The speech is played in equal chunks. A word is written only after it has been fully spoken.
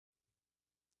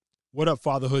What up,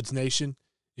 Fatherhoods Nation?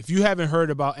 If you haven't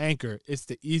heard about Anchor, it's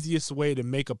the easiest way to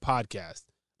make a podcast.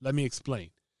 Let me explain.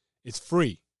 It's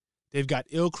free. They've got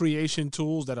ill creation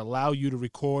tools that allow you to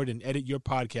record and edit your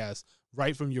podcast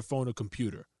right from your phone or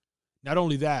computer. Not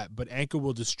only that, but Anchor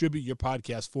will distribute your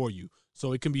podcast for you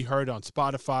so it can be heard on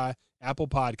Spotify, Apple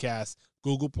Podcasts,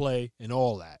 Google Play, and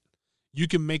all that. You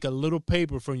can make a little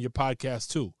paper from your podcast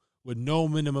too, with no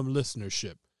minimum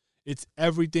listenership. It's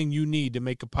everything you need to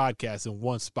make a podcast in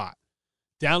one spot.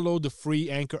 Download the free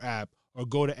Anchor app or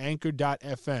go to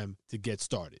anchor.fm to get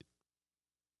started.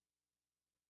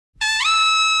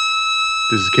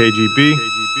 This is KGB.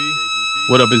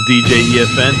 What up, is DJ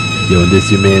EFN? Yo, this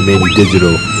is your man Manny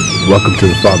Digital. Welcome to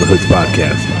the Fatherhoods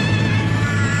Podcast.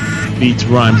 Beats,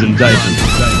 rhymes, and diapers.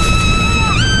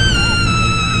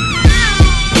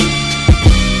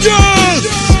 Yes!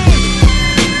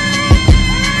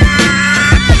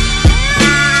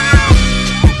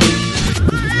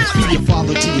 Be a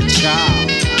father to your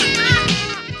child.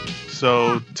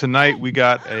 So tonight we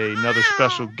got another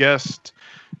special guest,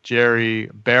 Jerry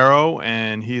Barrow,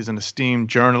 and he is an esteemed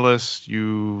journalist.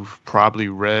 You've probably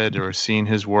read or seen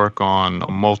his work on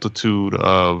a multitude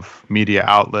of media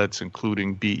outlets,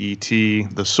 including BET,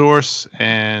 The Source,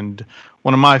 and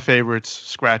one of my favorites,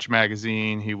 Scratch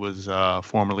Magazine. He was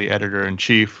formerly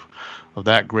editor-in-chief of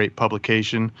that great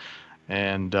publication,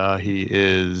 and he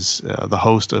is the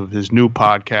host of his new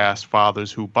podcast,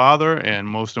 Fathers Who Bother, and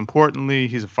most importantly,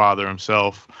 he's a father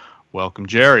himself. Welcome,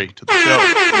 Jerry, to the show.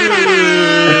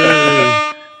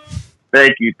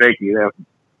 Thank you. That's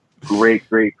great.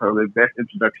 Probably the best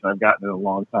introduction I've gotten in a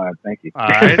long time. Thank you. All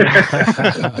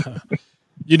right.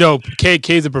 You know,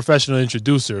 K's a professional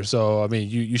introducer, so, I mean,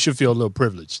 you should feel a little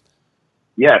privileged.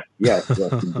 Yes,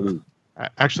 indeed.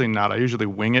 Actually not. I usually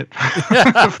wing it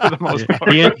for the most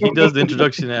part. He does the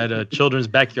introduction at children's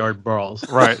backyard brawls.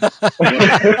 Right.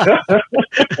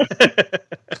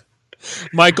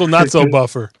 Michael, not so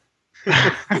buffer.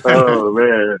 Oh,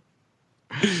 man.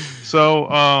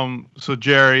 So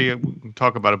Jerry, we can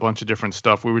talk about a bunch of different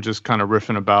stuff. We were just kind of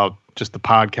riffing about just the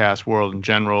podcast world in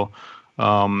general.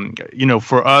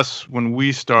 For us, when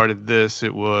we started this,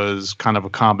 it was kind of a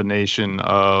combination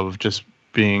of just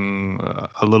being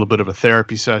a little bit of a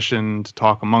therapy session to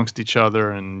talk amongst each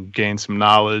other and gain some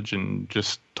knowledge and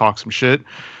just talk some shit,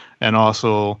 and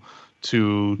also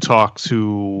to talk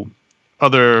to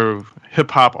other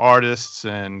hip-hop artists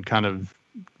and kind of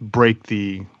break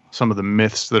some of the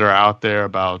myths that are out there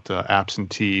about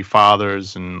absentee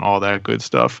fathers and all that good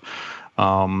stuff.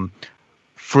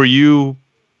 For you,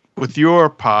 with your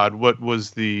pod, what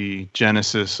was the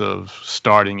genesis of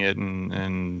starting it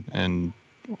and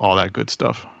all that good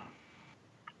stuff?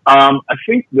 I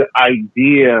think the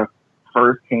idea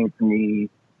first came to me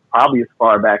probably as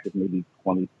far back as maybe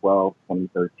 2012,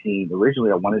 2013. Originally,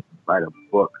 I wanted to write a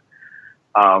book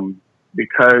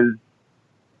because,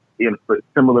 for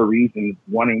similar reasons,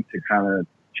 wanting to kind of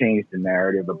change the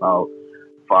narrative about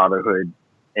fatherhood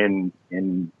in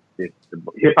the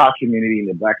hip-hop community and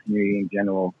the Black community in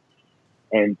general,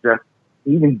 and just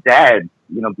even dad,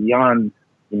 beyond,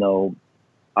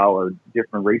 our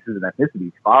different races and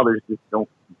ethnicities. Fathers just don't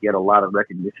get a lot of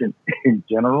recognition in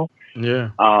general.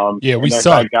 Yeah. We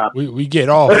suck. We get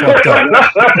all fucked up.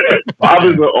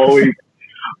 Fathers are always,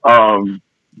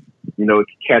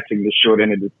 catching the short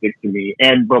end of the stick to me.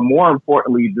 But more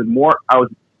importantly, the more I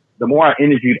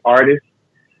interviewed artists,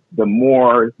 the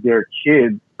more their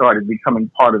kids started becoming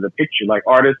part of the picture. Like,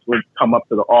 artists would come up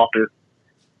to the office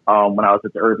when I was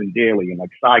at the Urban Daily, and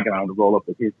like Saigon would roll up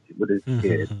with his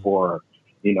kid, or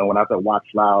when I was at Watch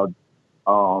Loud,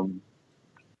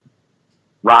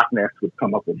 Rockness would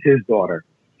come up with his daughter.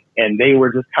 And they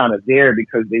were just kind of there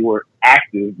because they were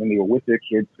active and they were with their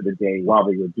kids for the day while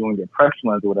they were doing their press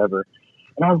runs or whatever.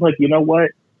 And I was like, you know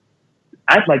what?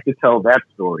 I'd like to tell that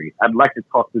story. I'd like to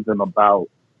talk to them about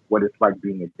what it's like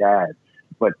being a dad.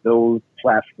 But those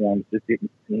platforms just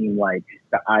didn't seem like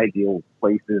the ideal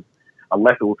places,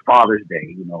 unless it was Father's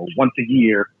Day, once a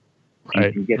year.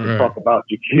 Right. You can get to talk about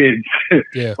your kids,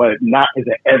 Yeah. but not as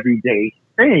an everyday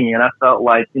thing. And I felt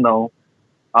like, this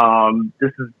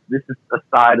is a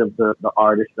side of the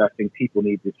artist that I think people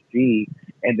need to see.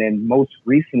 And then most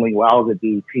recently, while I was at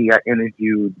BET, I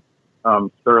interviewed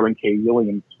Sterling K.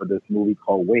 Williams for this movie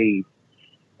called Wave.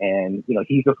 And,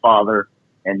 he's a father,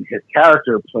 and his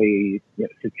character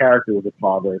was a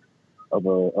father of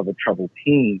a troubled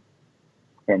teen.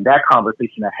 And that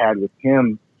conversation I had with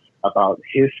him about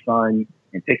his son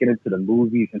and taking it to the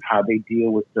movies and how they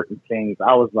deal with certain things,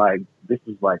 I was like, this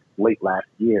was like late last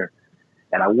year.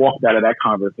 And I walked out of that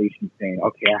conversation saying,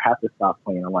 okay, I have to stop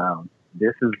playing around.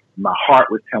 My heart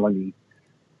was telling me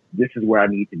this is where I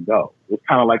need to go. It was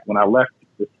kind of like when I left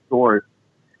the Source,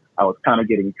 I was kind of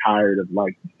getting tired of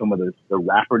like some of the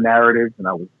rapper narratives, and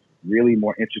I was really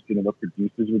more interested in what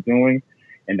producers were doing.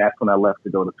 And that's when I left to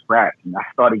go to Scratch. And I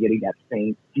started getting that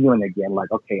same feeling again,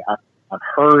 like, okay, I've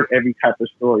heard every type of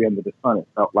story under the sun, it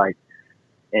felt like.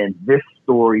 And these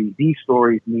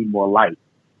stories need more light.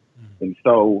 Mm-hmm. And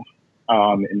so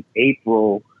in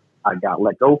April, I got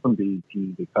let go from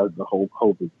BET because of the whole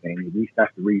COVID thing. At least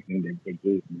that's the reason that they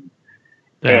gave me.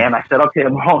 Damn. And I said, okay,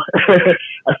 I'm home.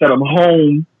 I'm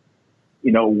home.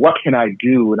 You know, what can I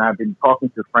do? And I've been talking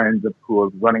to friends who are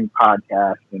running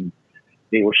podcasts, and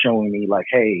they were showing me like,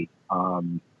 hey,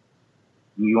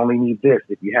 you only need this.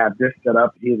 If you have this set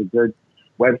up, here's a good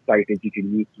website that you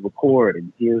can use to record,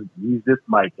 and use this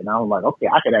mic. And I was like, okay,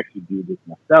 I could actually do this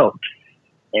myself.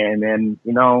 And then,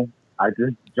 you know, I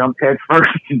just jumped head first.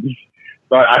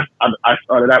 So I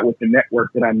started out with the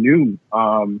network that I knew,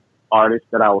 artists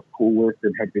that I was cool with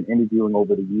and had been interviewing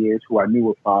over the years who I knew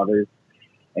were fathers.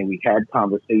 And we had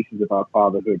conversations about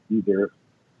fatherhood, either,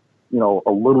 you know,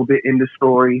 a little bit in the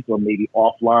stories or maybe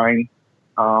offline.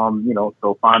 You know,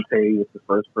 so Phonte was the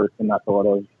first person I thought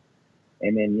of.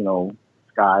 And then, you know,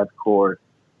 Sky, of course,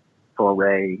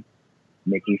 Torre,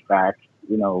 Nikki Fax,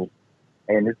 you know,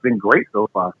 and it's been great so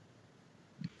far.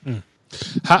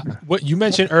 What you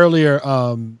mentioned earlier,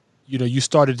 you know, you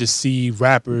started to see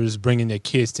rappers bringing their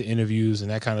kids to interviews and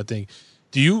that kind of thing.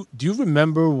 Do you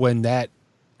remember when that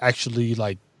actually,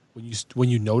 like, when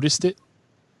you noticed it?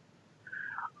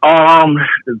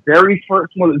 The very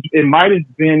first one, it might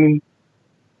have been,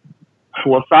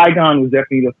 well, Saigon was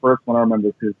definitely the first one I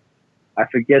remember, because I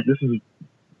forget, this is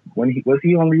when was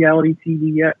he on reality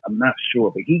TV yet? I'm not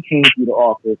sure, but he came through the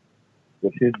office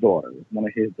with his daughter, with one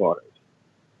of his daughters.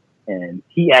 And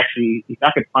he actually, if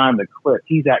I could find the clip,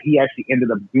 he actually ended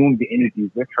up doing the interview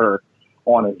with her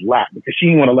on his lap because she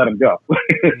didn't want to let him go.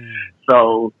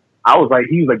 So I was like,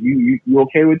 he was like, you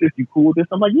okay with this? You cool with this?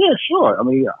 I'm like, yeah, sure. I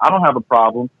mean, I don't have a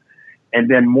problem. And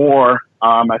then more,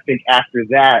 I think after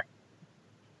that,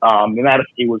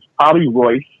 it was probably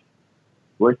Royce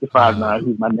the 5'9",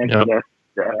 who's my next guest.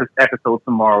 The episode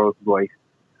tomorrow's Royce.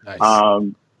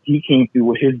 Nice. He came through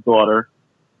with his daughter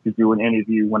to do an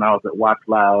interview when I was at Watch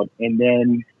Loud. And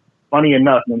then, funny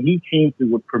enough, when he came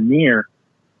through with Premier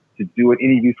to do an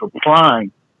interview for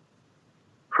Prime,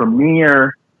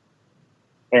 Premier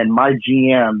and my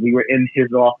GM, we were in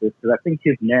his office, because I think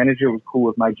his manager was cool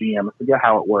with my GM. I forget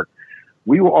how it worked.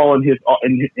 We were all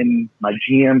in my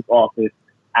GM's office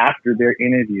after their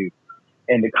interview,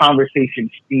 and the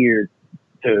conversation steered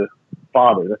to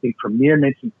fathers. I think Premier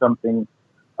mentioned something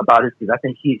about his kids. I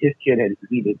think his kid had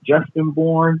either just been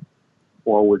born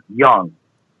or was young.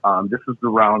 This was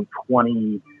around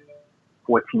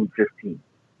 2014, 15.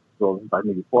 So it was like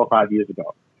maybe 4 or 5 years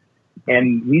ago.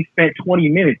 And we spent 20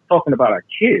 minutes talking about our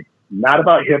kids, not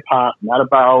about hip hop, not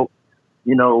about,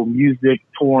 you know, music,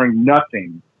 touring,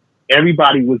 nothing.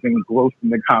 Everybody was engrossed in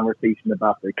the conversation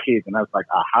about their kids. And I was like,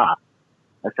 aha.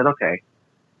 I said, okay,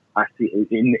 I see.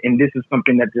 And this is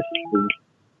something that just was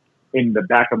in the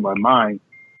back of my mind.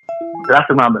 That's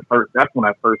when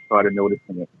I first started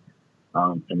noticing it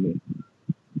to me.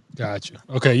 Gotcha.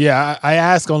 Okay. Yeah. I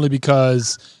ask only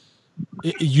because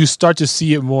you start to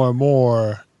see it more and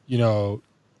more, you know,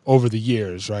 over the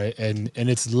years. Right. And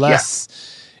it's less,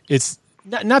 it's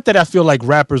not that I feel like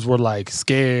rappers were like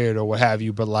scared or what have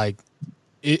you, but like,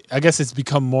 I guess it's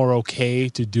become more okay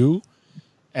to do.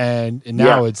 And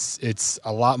now it's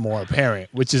a lot more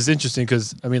apparent, which is interesting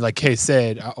because, I mean, like Kay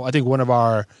said, I think one of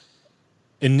our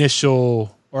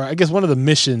initial, or I guess one of the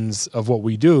missions of what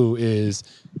we do is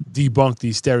debunk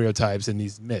these stereotypes and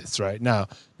these myths, right? Now,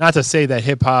 not to say that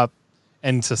hip hop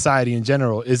and society in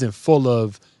general isn't full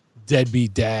of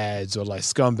deadbeat dads or like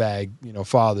scumbag, you know,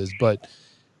 fathers, but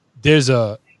there's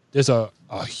a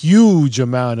huge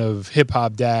amount of hip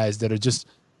hop dads that are just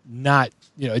not,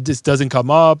 you know, it just doesn't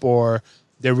come up, or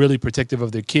they're really protective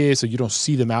of their kids, so you don't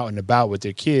see them out and about with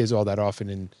their kids all that often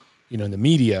in, you know, in the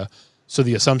media. So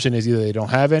the assumption is either they don't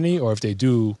have any, or if they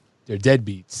do, they're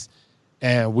deadbeats.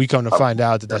 And we come to find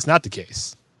out that that's not the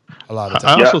case a lot of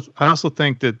times. I also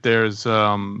think that there's,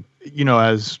 you know,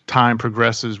 as time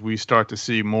progresses, we start to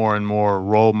see more and more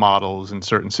role models in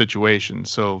certain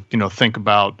situations. So, you know, think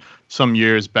about some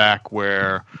years back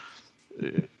where,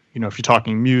 you know, if you're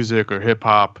talking music or hip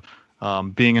hop,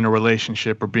 being in a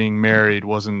relationship or being married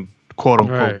wasn't quote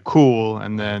unquote cool.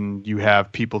 And then you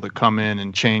have people that come in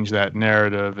and change that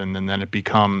narrative. And then it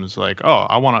becomes like, oh,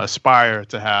 I want to aspire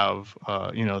to have,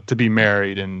 you know, to be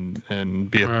married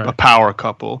and be a power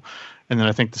couple. And then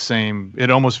I think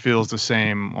it almost feels the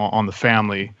same on the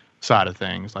family side of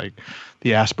things, like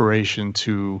the aspiration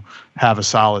to have a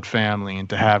solid family and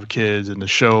to have kids and to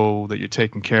show that you're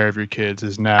taking care of your kids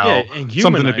is now and something to be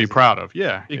humanize it. proud of.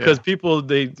 Yeah. Because people,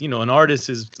 they, an artist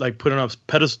is like put on a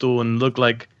pedestal and look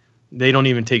like they don't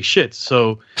even take shit.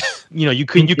 So, you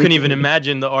couldn't even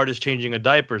imagine the artist changing a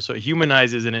diaper. So it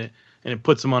humanizes and it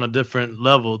puts them on a different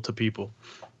level to people.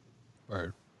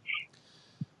 Right.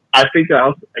 I think that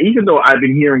also, even though I've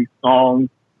been hearing songs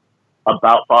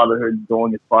about fatherhood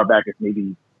going as far back as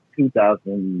maybe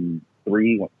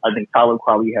 2003, I think Tyler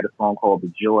Crowley had a song called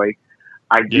 "The Joy."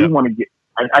 I do want to get.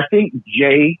 I think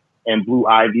Jay and Blue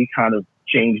Ivy kind of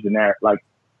changed in that, like,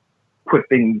 put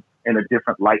things in a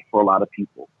different light for a lot of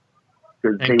people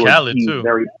because And Khaled too.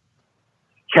 Very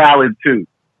Khaled too.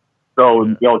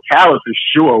 So Khaled for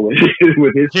sure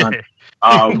with his son.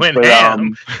 Went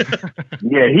ham.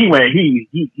 He went.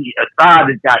 He Assad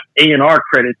has got A&R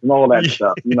credits and all that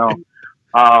stuff.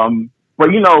 But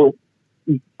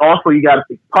also you got to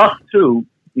think Puff too.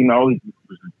 He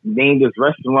named his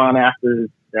restaurant after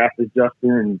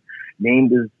Justin, and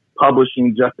named his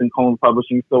publishing Justin Combs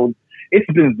Publishing. So it's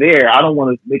been there. I don't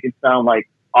want to make it sound like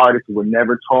artists were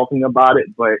never talking about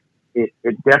it, but it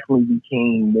definitely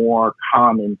became more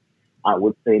common, I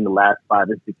would say, in the last 5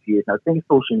 or 6 years. I think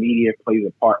social media plays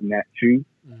a part in that too.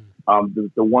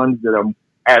 The ones that are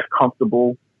as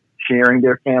comfortable sharing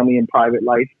their family and private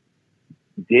life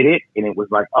did it, and it was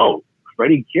like, oh,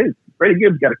 Freddie Gibbs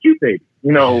got a cute baby.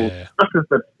 Such and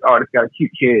such artist got a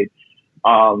cute kid.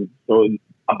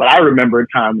 But I remember a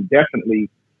time, definitely,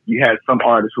 you had some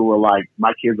artists who were like,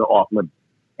 my kids are off limits.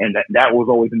 And that was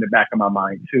always in the back of my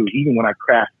mind too. Even when I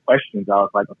craft questions, I was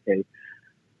like, okay,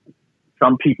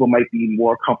 some people might be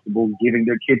more comfortable giving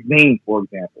their kid's name, for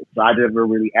example. So I never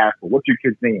really asked, well, what's your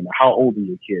kid's name? How old are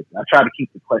your kids? I try to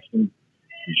keep the questions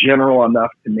general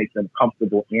enough to make them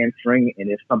comfortable answering.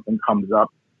 And if something comes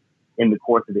up in the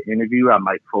course of the interview, I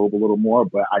might probe a little more,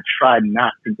 but I try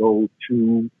not to go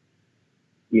too,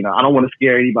 I don't want to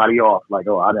scare anybody off. Like,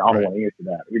 oh, I don't want to answer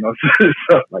that,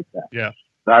 stuff like that. Yeah.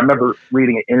 So I remember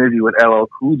reading an interview with LL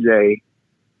Cool J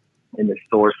in the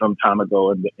store some time ago,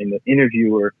 and the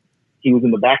interviewer, he was in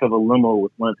the back of a limo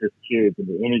with one of his kids, and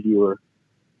the interviewer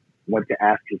went to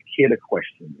ask his kid a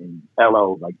question, and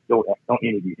LL was like, don't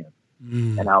interview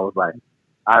him. And I was like,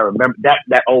 I remember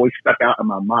that always stuck out in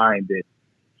my mind, that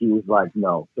he was like,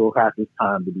 no, he'll have his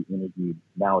time to be interviewed.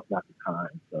 Now it's not the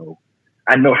time. So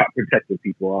I know how protective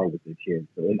people are with their kids.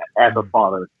 So as a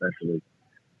father, especially.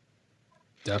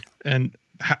 And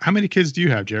how many kids do you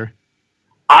have, Jerry?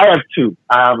 I have 2.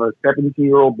 I have a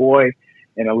 17-year-old boy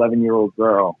and an 11-year-old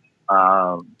girl.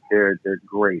 They're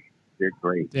great. They're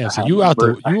great. Yeah, so you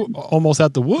almost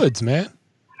out the woods, man.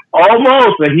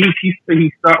 Almost. And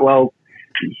he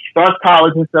starts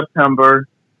college in September.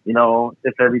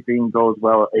 If everything goes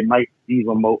well, it might be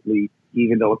remotely,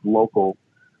 even though it's local.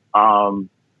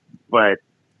 But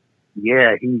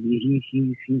yeah,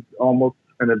 he's almost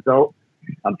an adult.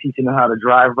 I'm teaching him how to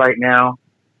drive right now.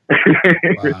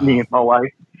 Wow. Me and my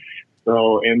wife.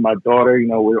 So, and my daughter,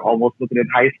 we're almost looking at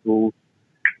high school.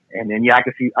 And then, I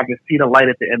can see the light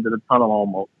at the end of the tunnel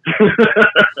almost.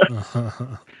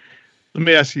 Let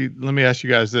me ask you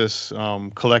guys this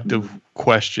collective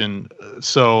question.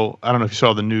 So I don't know if you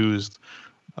saw the news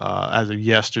as of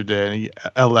yesterday.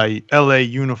 LA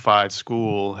Unified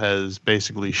School has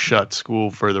basically shut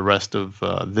school for the rest of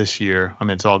this year. I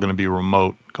mean, it's all going to be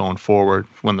remote going forward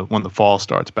when the fall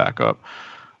starts back up.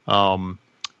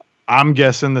 I'm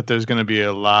guessing that there's going to be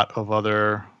a lot of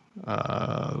other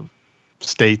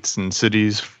states and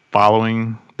cities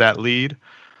following that lead.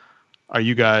 Are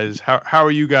you guys how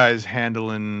are you guys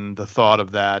handling the thought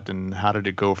of that, and how did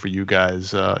it go for you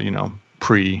guys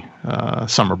pre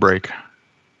summer break?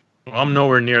 Well, I'm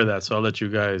nowhere near that, so I'll let you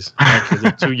guys answer.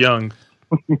 They're too young.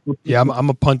 Yeah, I'm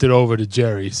gonna punt it over to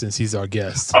Jerry since he's our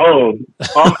guest. Oh,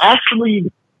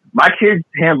 actually, my kids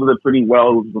handled it pretty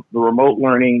well. The remote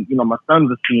learning, my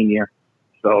son's a senior,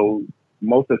 so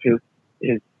most of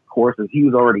his courses he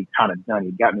was already kind of done.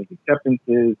 He'd gotten his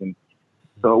acceptances, and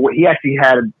so he actually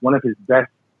had one of his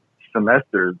best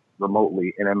semesters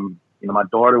remotely. And then, my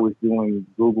daughter was doing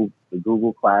the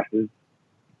Google classes,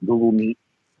 Google Meet.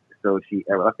 So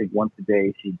I think once a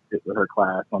day she'd sit with her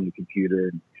class on the computer,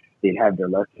 and they'd have their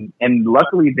lessons. And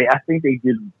luckily, I think they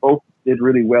both did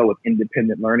really well with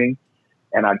independent learning.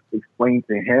 And I explained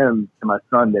to my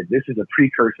son, that this is a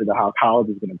precursor to how college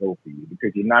is going to go for you,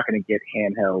 because you're not going to get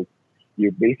handheld.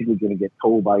 You're basically going to get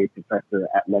told by your professor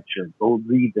at lecture, go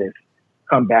read this,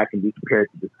 come back and be prepared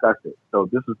to discuss it. So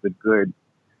this is a good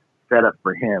setup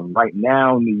for him. Right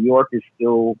now, New York is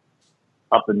still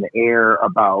up in the air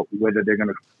about whether they're going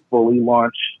to fully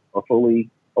launch or fully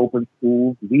open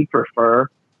schools. We prefer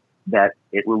that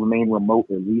it will remain remote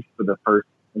at least for the first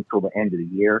until the end of the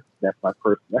year. That's my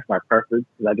preference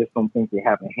because I just don't think they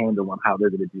have a handle on how they're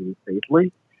going to do this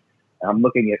safely. I'm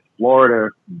looking at Florida.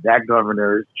 That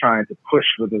governor is trying to push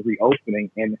for the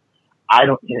reopening, and I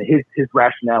don't. His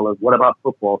rationale is, what about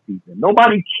football season?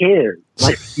 Nobody cares.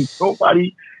 Like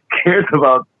nobody cares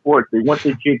about sports. They want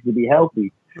their kids to be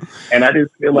healthy, and I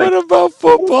just feel like, what about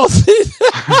football season?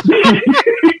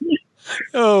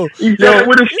 Yo, he said it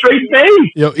with a straight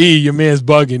face. Yo, E, your man's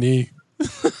bugging, E.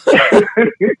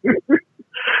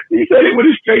 He said it with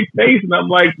a straight face, and I'm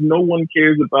like, no one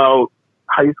cares about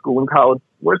high school and college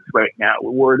sports right now.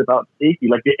 We're worried about safety.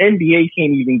 Like the NBA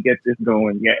can't even get this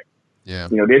going yet. Yeah.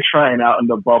 You know, they're trying out in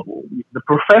the bubble. The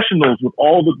professionals with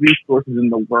all the resources in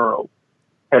the world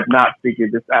have not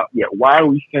figured this out yet. Why are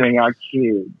we sending our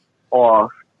kids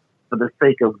off for the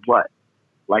sake of what?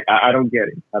 Like, I don't get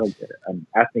it. I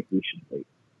think we should wait.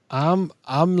 I'm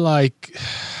like,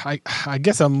 I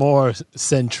guess I'm more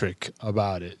centric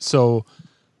about it. So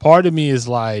part of me is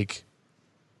like,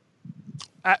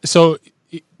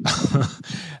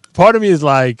 part of me is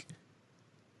like,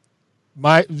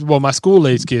 my school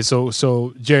age kids.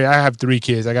 So Jerry, I have 3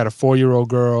 kids. I got a 4-year-old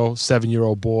girl,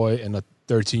 7-year-old boy, and a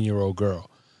 13-year-old girl.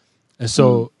 And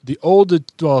so the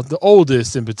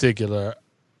oldest in particular,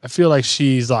 I feel like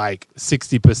she's like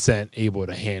 60% able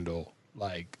to handle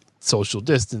like social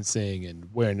distancing and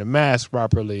wearing the mask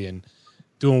properly and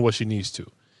doing what she needs to.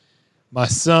 My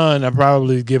son, I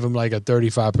probably give him like a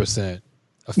 35%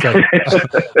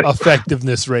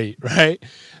 effectiveness rate, right?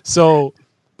 So,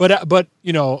 but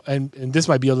you know, and this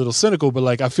might be a little cynical, but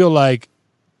like I feel like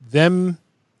I'm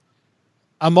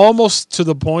almost to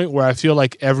the point where I feel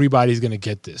like everybody's going to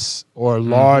get this, or a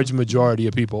large majority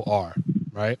of people are,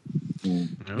 right?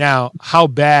 Mm-hmm. Now, how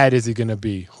bad is it going to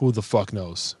be? Who the fuck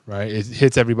knows, right? It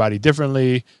hits everybody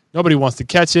differently. Nobody wants to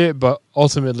catch it, but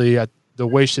ultimately, the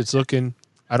way shit's looking,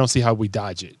 I don't see how we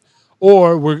dodge it.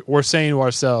 Or we're saying to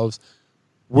ourselves,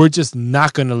 we're just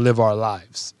not going to live our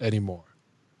lives anymore.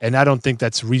 And I don't think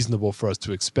that's reasonable for us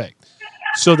to expect.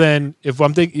 So then if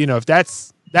I'm thinking, you know, if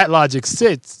that logic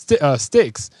sticks,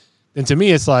 then to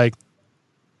me it's like,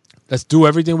 let's do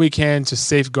everything we can to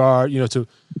safeguard, you know,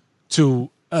 to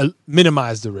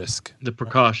minimize the risk. The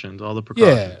precautions, all the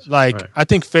precautions. Yeah, like right. I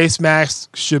think face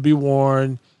masks should be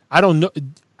worn. I don't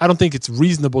think it's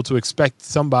reasonable to expect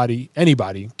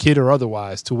anybody, kid or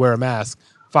otherwise, to wear a mask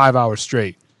 5 hours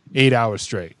straight, 8 hours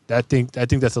straight. I think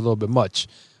that's a little bit much.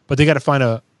 But they got to find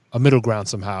a middle ground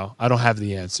somehow. I don't have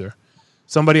the answer.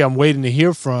 Somebody I'm waiting to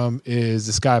hear from is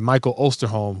this guy, Michael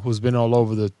Osterholm, who's been all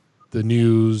over the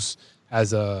news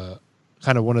as a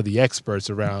kind of one of the experts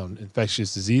around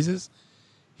infectious diseases.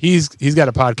 He's got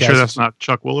a podcast. Sure that's not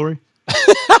Chuck Woolery?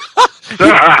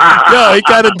 No, he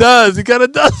kind of does. He kind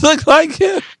of does look like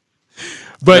him.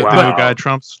 But the new guy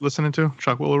Trump's listening to,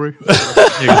 Chuck Woolery?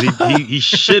 Yeah, he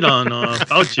shit on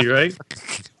Fauci, right?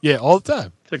 Yeah, all the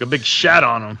time. Took a big shot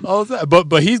on him. All the time.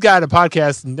 But he's got a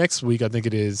podcast next week, I think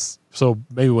it is. So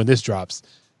maybe when this drops,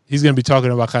 he's going to be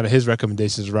talking about kind of his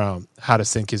recommendations around how to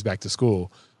send kids back to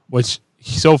school, which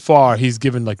so far he's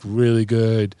given like really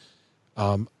good,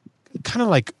 kind of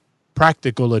like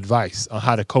practical advice on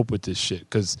how to cope with this shit.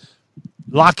 Because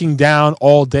locking down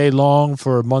all day long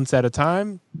for months at a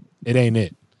time, it ain't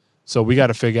it. So we got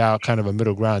to figure out kind of a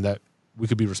middle ground that we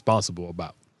could be responsible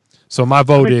about. So my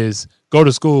vote is go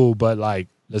to school, but like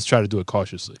let's try to do it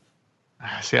cautiously.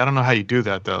 See, I don't know how you do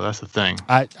that though. That's the thing.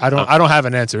 I don't have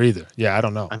an answer either. Yeah, I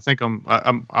don't know. I think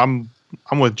I'm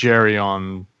with Jerry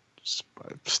on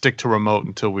stick to remote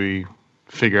until we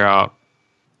figure out.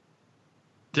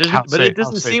 But it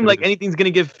doesn't seem like anything's gonna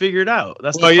get figured out.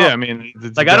 That's the yeah. problem. I mean,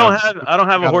 like I don't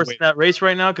have a horse in that race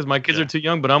right now because my kids are too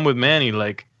young. But I'm with Manny.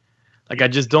 Like I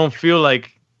just don't feel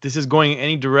like this is going in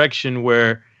any direction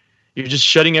where you're just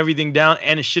shutting everything down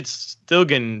and the shit's still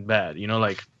getting bad. You know,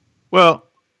 like. Well,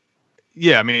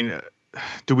 yeah. I mean,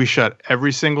 do we shut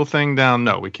every single thing down?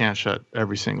 No, we can't shut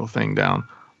every single thing down.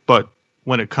 But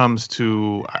when it comes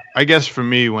to, I guess for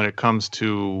me, when it comes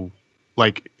to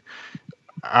like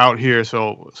out here,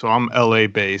 so I'm LA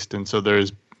based, and so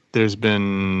there's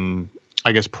been,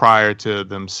 I guess prior to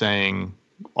them saying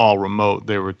all remote,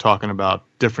 they were talking about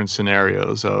different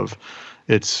scenarios of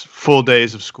it's full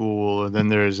days of school, and then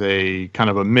there's a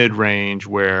kind of a mid-range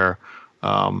where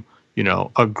you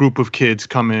know, a group of kids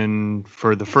come in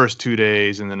for the first 2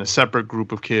 days, and then a separate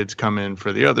group of kids come in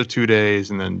for the other 2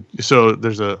 days, and then so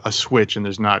there's a switch, and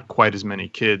there's not quite as many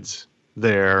kids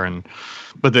there,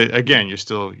 but again, you're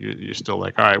still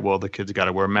like, all right, well, the kids got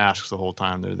to wear masks the whole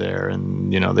time they're there,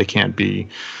 and you know they can't be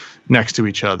next to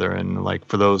each other. And like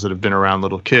for those that have been around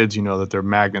little kids, you know that they're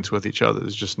magnets with each other.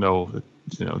 There's just no,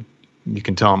 you know, you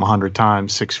can tell them 100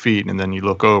 times 6 feet, and then you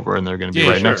look over and they're going to be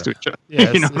right next to each other.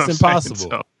 Yeah, you know it's impossible.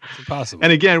 So, it's impossible.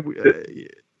 And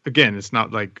again, it's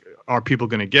not like, are people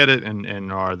going to get it,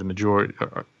 and are the majority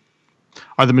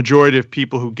of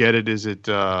people who get it? Is it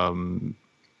the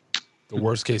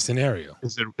worst case scenario?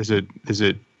 Is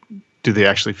it? Do they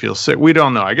actually feel sick? We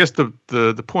don't know. I guess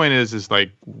the point is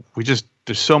like there's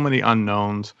so many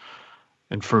unknowns,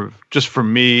 and for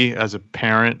me as a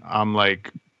parent, I'm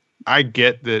like, I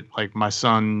get that like my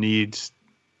son needs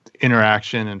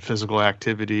interaction and physical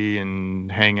activity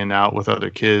and hanging out with other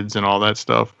kids and all that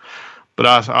stuff. But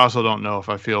I also don't know if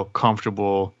I feel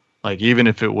comfortable, like even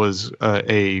if it was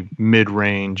a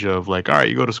mid-range of like, all right,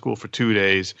 you go to school for 2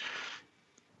 days.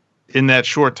 In that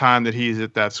short time that he's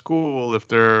at that school,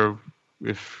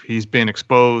 if he's been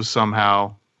exposed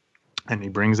somehow and he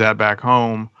brings that back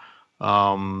home,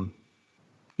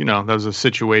 you know, there's a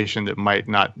situation that might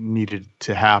not needed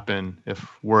to happen if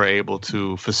we're able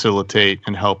to facilitate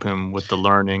and help him with the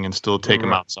learning and still take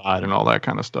him outside and all that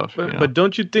kind of stuff. But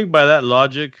don't you think by that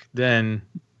logic, then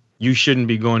you shouldn't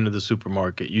be going to the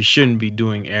supermarket. You shouldn't be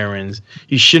doing errands.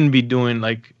 You shouldn't be doing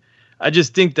like, I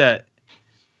just think that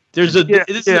there's a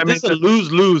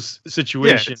lose-lose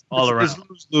situation all around. It's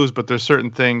lose-lose, but there's certain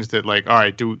things that like, all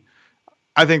right,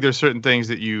 I think there's certain things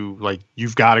that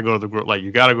you've got to go to like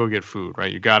you got to go get food,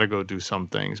 right? You got to go do some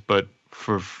things. But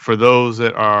for those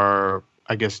that are,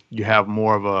 I guess you have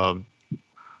more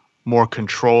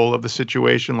control of the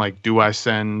situation. Like, do I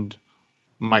send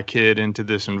my kid into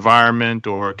this environment,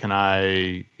 or can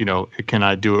I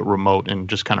do it remote and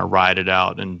just kind of ride it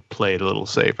out and play it a little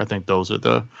safe? I think those are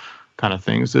the kind of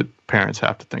things that parents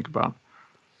have to think about.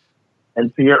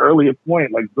 And to your earlier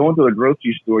point, like going to the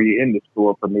grocery store, you're in the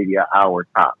store for maybe an hour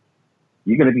tops.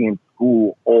 You're going to be in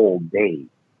school all day.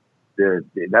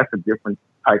 That's a different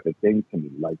type of thing to me.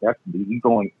 Like you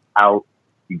going out,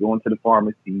 you going to the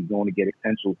pharmacy, you going to get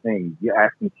essential things. You're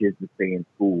asking kids to stay in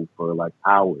school for like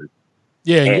hours.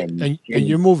 Yeah, and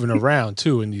you're moving around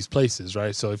too in these places,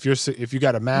 right? So if you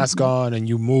got a mask on and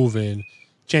you moving,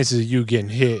 chances of you getting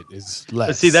hit is less.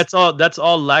 But see, that's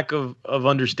all lack of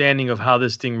understanding of how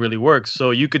this thing really works. So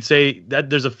you could say that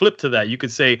there's a flip to that. You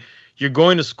could say you're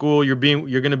going to school, you're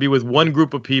going to be with one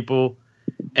group of people,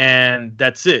 and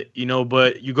that's it, you know.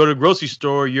 But you go to the grocery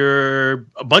store, you're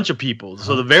a bunch of people.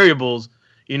 So the variables,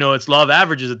 you know, it's law of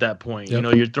averages at that point. Yep. You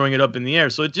know, you're throwing it up in the air.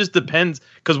 So it just depends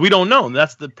because we don't know.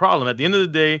 That's the problem. At the end of the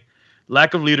day,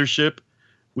 lack of leadership.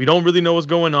 We don't really know what's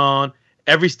going on.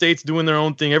 Every state's doing their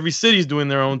own thing. Every city's doing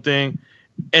their own thing.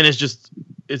 And it's just,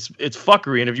 it's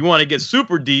fuckery. And if you want to get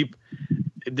super deep,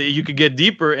 you could get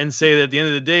deeper and say that at the end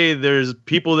of the day, there's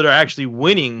people that are actually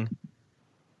winning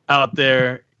out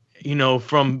there, you know,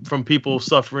 from people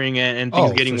suffering and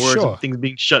things getting worse, and things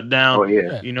being shut down. Oh,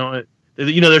 yeah. You know,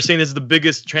 they're saying this is the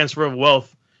biggest transfer of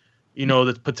wealth, you know,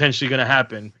 that's potentially going to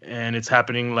happen. And it's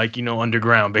happening like, you know,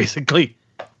 underground, basically.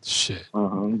 Shit.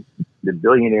 The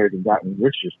billionaires have gotten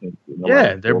richer since.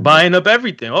 Yeah, they're buying up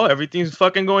everything. Oh, everything's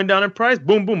fucking going down in price.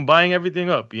 Boom, boom, buying everything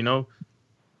up, you know?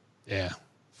 Yeah,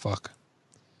 fuck.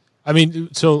 I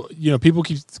mean, so, you know, people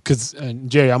keep, because,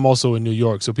 Jay, I'm also in New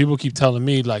York, so people keep telling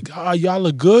me, like, y'all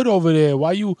look good over there.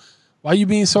 Why you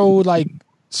being so, like,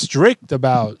 strict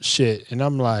about shit? And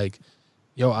I'm like,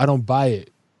 yo, I don't buy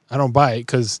it. I don't buy it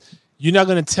because you're not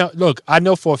going to tell. Look, I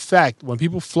know for a fact when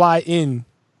people fly in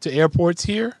to airports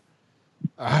here,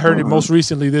 I heard it most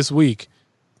recently this week.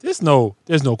 There's no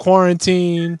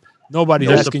quarantine. Nobody's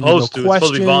asking you no questions. It's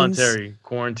supposed to be voluntary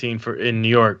quarantine in New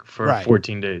York for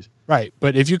 14 days. Right,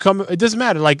 but if you come, it doesn't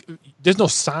matter. Like, there's no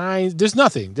signs. There's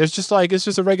nothing. There's just like it's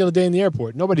just a regular day in the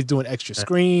airport. Nobody's doing extra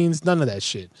screens. None of that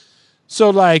shit. So,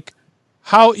 like,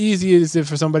 how easy is it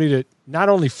for somebody to not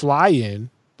only fly in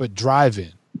but drive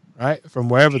in, right, from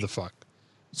wherever the fuck?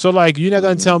 So, like, you're not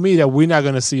gonna tell me that we're not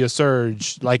gonna see a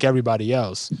surge like everybody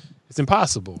else. It's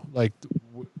impossible. Like,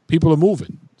 people are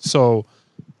moving. So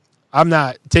I'm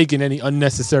not taking any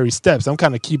unnecessary steps. I'm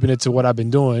kind of keeping it to what I've been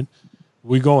doing.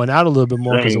 We're going out a little bit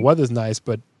more because the weather's nice,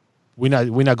 but we're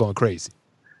not going crazy.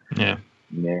 Yeah.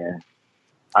 Yeah.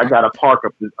 I got to park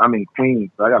up. I'm in Queens,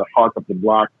 so I got to park up the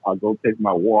block. I'll go take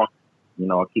my walk. You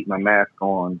know, I'll keep my mask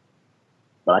on,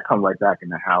 but I come right back in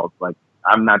the house. Like,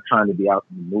 I'm not trying to be out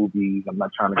in the movies. I'm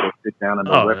not trying to go sit down in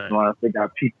the restaurants.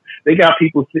 They got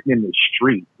people sitting in the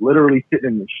street, literally sitting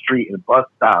in the street in bus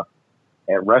stops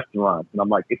at restaurants. And I'm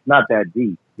like, it's not that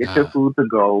deep. Get your food to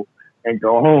go and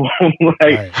go home.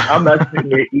 I'm not sitting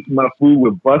there eating my food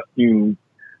with bus fumes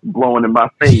blowing in my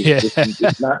face. Yeah.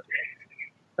 It's not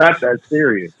that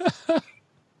serious.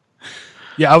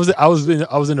 Yeah, I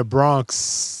was in the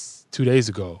Bronx 2 days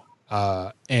ago,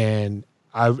 and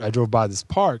I drove by this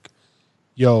park.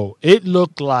 Yo, it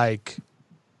looked like,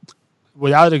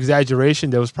 without exaggeration,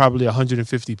 there was probably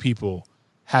 150 people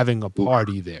having a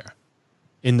party there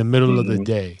in the middle of the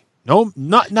day. No,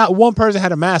 not one person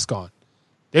had a mask on.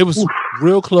 They was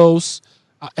real close,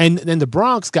 and then the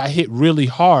Bronx got hit really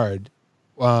hard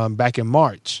back in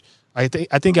March. I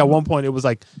think at one point it was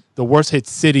like the worst hit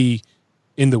city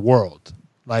in the world,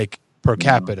 like per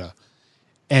capita.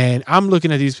 And I'm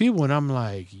looking at these people and I'm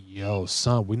like, yo,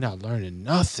 son, we're not learning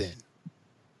nothing.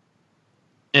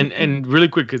 And really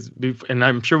quick, and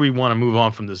I'm sure we want to move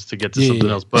on from this to get to something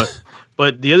else.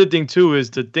 But the other thing too is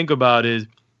to think about is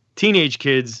teenage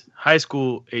kids, high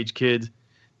school age kids,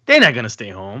 they're not gonna stay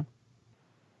home.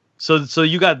 So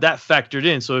you got that factored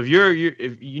in. So if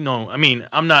I mean,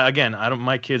 I'm not, again,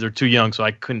 my kids are too young, so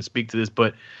I couldn't speak to this,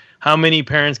 but how many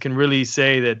parents can really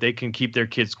say that they can keep their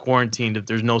kids quarantined if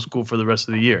there's no school for the rest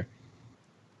of the year?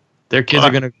 Their kids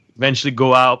are going to eventually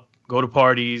go out, go to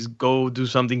parties, go do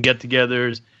something,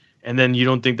 get-togethers, and then you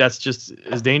don't think that's just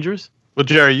as dangerous? Well,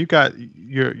 Jerry, you got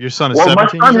your son is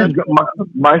 17.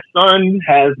 My son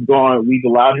has gone. We've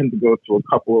allowed him to go to a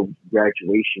couple of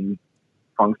graduation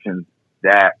functions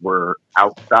that were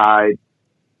outside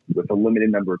with a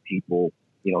limited number of people,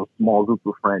 small group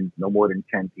of friends, no more than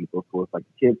 10 people. So it's like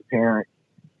kids, parents,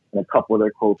 and a couple of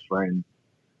their close friends.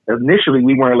 Initially,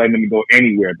 we weren't letting them go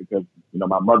anywhere because,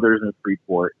 my mother's in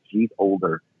Freeport. She's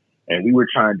older. And we were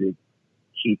trying to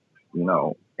keep,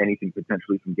 anything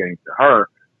potentially from getting to her.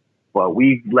 But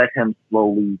we've let him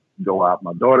slowly go out.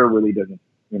 My daughter really doesn't,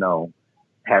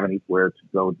 have anywhere to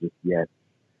go just yet.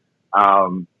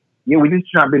 We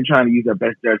just been trying to use our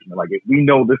best judgment. Like, if we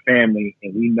know the family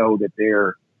and we know that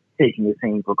they're taking the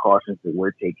same precautions that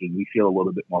we're taking, we feel a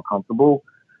little bit more comfortable.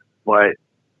 But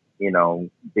they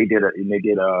did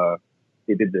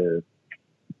the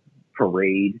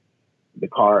parade, the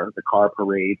car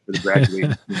parade for the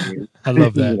graduating seniors. I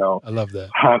love that. I love that.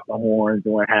 Honk the horns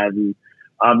and what have you.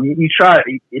 You try.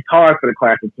 It's hard for the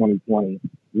class of 2020.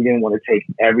 We didn't want to take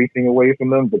everything away from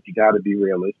them, but you got to be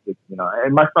realistic,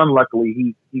 And my son,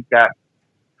 luckily, he's got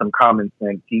some common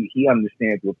sense. He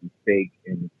understands what's at stake,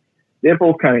 and they're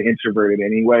both kind of introverted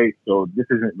anyway, so this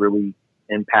isn't really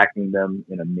impacting them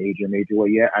in a major way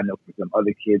yet. I know for some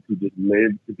other kids who just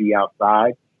live to be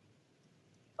outside,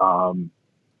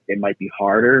 it might be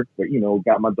harder. But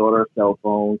got my daughter a cell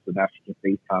phone, so now she can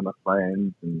FaceTime her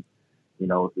friends, and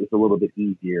it's a little bit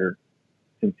easier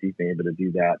since he's been able to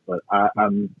do that. But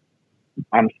I'm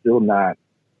still not,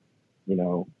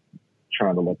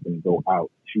 trying to let them go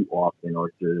out too often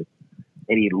or to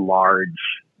any large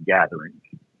gatherings.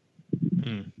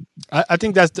 I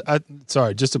think that's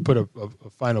sorry, just to put a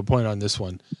final point on this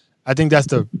one. I think that's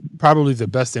probably the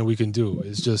best thing we can do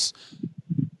is just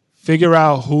figure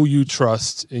out who you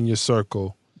trust in your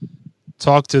circle,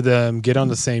 talk to them, get on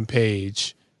the same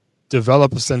page,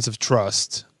 develop a sense of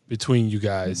trust between you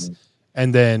guys,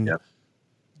 and then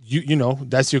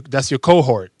that's your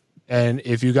cohort. And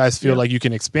if you guys feel like you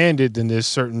can expand it, then there's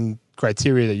certain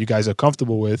criteria that you guys are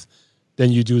comfortable with.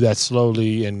 Then you do that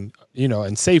slowly and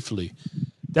and safely.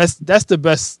 That's the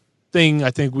best thing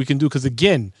I think we can do, because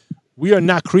again, we are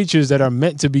not creatures that are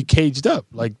meant to be caged up.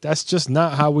 Like, that's just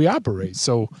not how we operate.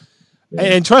 So,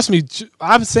 and trust me,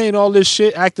 I'm saying all this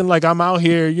shit, acting like I'm out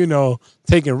here,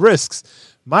 taking risks.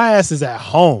 My ass is at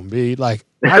home, B. Like,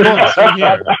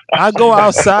 I go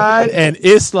outside and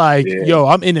it's like, yo,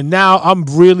 I'm in and now. I'm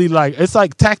really like, it's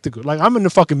like tactical. Like, I'm in the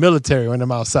fucking military when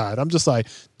I'm outside. I'm just like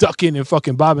ducking and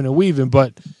fucking bobbing and weaving.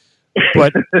 But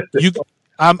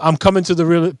I'm coming to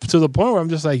the point where I'm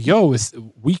just like, yo,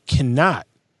 we can't.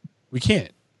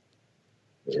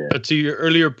 Yeah. But to your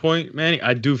earlier point, Manny,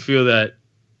 I do feel that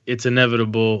it's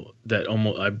inevitable that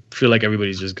I feel like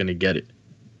everybody's just gonna get it.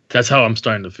 That's how I'm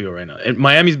starting to feel right now. And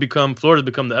Florida's become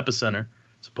the epicenter,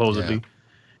 supposedly. Yeah.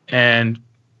 And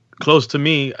close to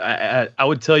me, I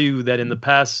would tell you that in the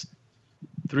past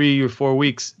 3 or 4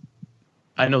 weeks,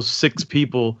 I know 6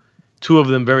 people, 2 of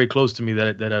them very close to me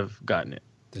that have gotten it.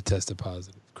 That tested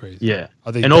positive. Crazy. Yeah.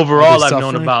 And overall, I've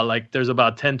known about, there's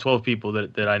about 10, 12 people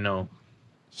that I know.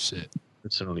 Shit.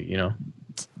 Personally,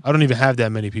 I don't even have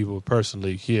that many people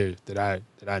personally here that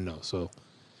I know. So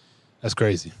that's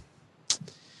crazy.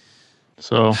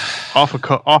 So off of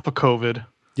COVID.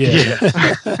 Yeah.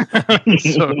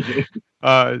 So,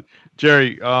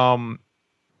 Jerry,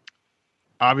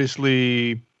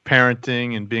 obviously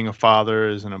parenting and being a father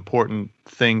is an important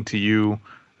thing to you.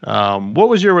 What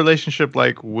was your relationship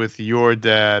like with your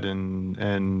dad,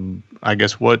 and I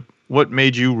guess what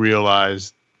made you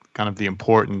realize kind of the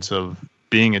importance of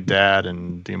being a dad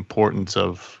and the importance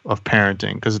of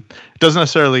parenting, because it doesn't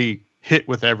necessarily hit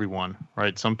with everyone,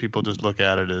 right? Some people just look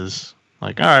at it as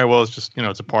like, all right, well, it's just,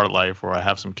 it's a part of life, or I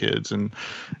have some kids and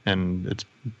it's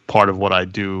part of what I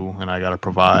do and I got to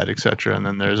provide, etc. And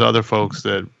then there's other folks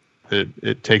that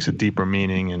it takes a deeper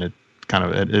meaning, and it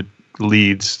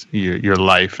leads your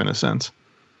life in a sense.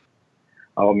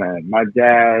 Oh man, my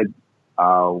dad,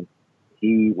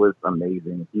 he was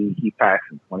amazing. He passed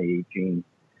in 2018.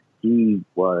 He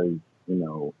was,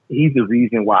 he's the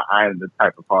reason why I am the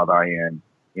type of father I am.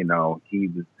 He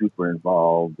was super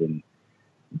involved and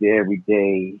there every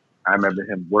day. I remember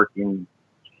him working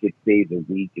 6 days a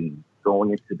week and going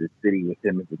into the city with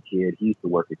him as a kid. He used to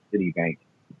work at Citibank,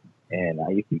 and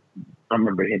I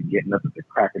remember him getting up at the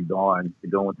crack of dawn to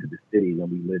go into the city when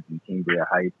we lived in Cambria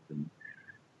Heights, and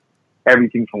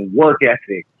everything from work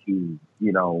ethic to,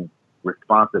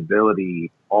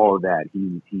 responsibility, all of that.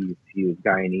 He was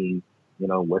Guyanese,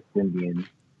 West Indian,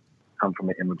 come from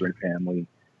an immigrant family.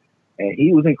 And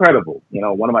he was incredible.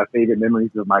 One of my favorite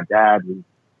memories of my dad was,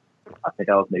 I think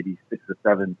I was maybe 6 or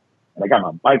 7, and I got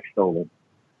my bike stolen.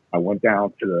 I went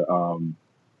down to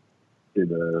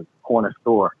the corner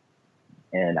store,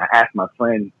 and I asked my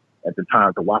friend at the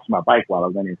time to watch my bike while I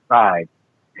went inside.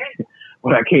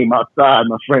 When I came outside,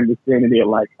 my friend was standing there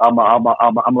like, I'm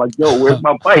like, yo, where's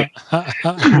my bike?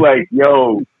 He's like,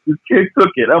 yo, this kid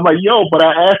took it. I'm like, yo, but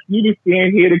I asked you to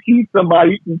stand here to keep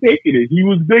somebody from taking it. He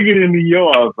was bigger than me, yo.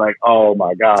 I was like, oh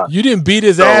my God. You didn't beat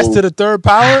his ass to the third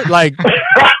power? Like,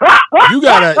 you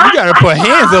gotta put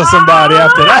hands on somebody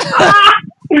after that.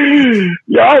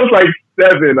 Yeah, I was like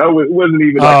 7. It wasn't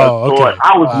even like a thought. Okay.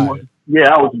 I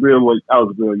was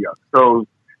real young. So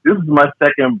this is my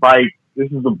second bike. This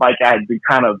is a bike I had been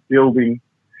kind of building,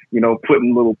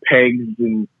 putting little pegs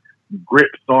and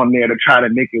grips on there to try to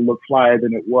make it look flyer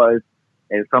than it was.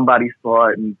 And somebody saw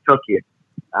it and took it.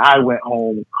 I went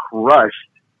home crushed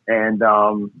and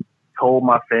told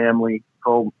my family,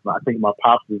 I think my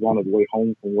pops was on his way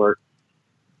home from work.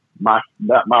 My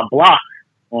block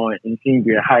in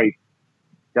Cambria Heights,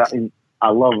 I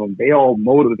love them. They all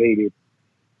motivated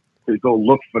to go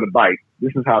look for the bike.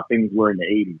 This is how things were in the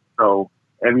 80s. So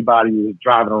everybody was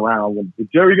driving around when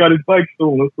Jerry got his bike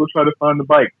stolen. Let's go try to find the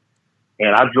bike.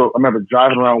 And I remember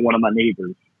driving around one of my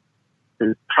neighbors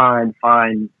to try and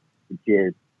find the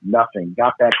kid. Nothing.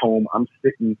 Got back home. I'm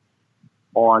sitting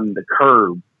on the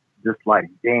curb, just like,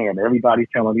 damn, everybody's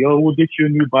telling me, oh, we'll get you a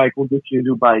new bike. We'll get you a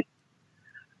new bike.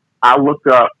 I look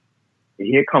up, and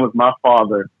here comes my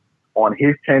father on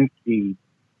his 10 speed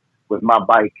with my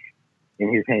bike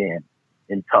in his hand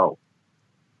in tow.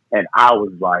 And I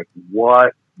was like,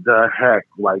 what the heck?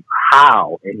 Like,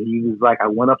 how? And he was like, I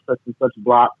went up such and such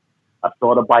block. I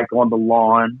saw the bike on the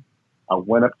lawn. I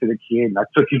went up to the kid and I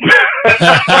took it.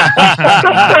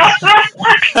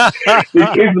 The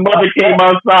kid's mother came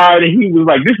outside and he was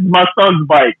like, this is my son's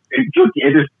bike. And he took it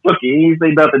and just took it. He didn't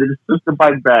say nothing. He just took the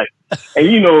bike back. And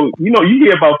you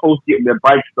hear about folks getting their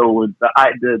bike stolen.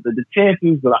 The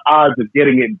chances or the odds of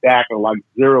getting it back are like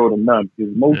 0 to none.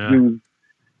 Because most dudes,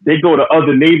 they go to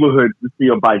other neighborhoods to see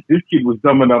a bike. This kid was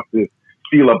dumb enough to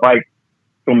steal a bike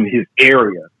from his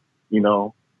area,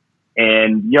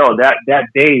 And that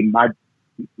day, my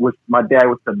dad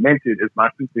was cemented as my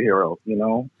superhero,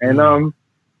 And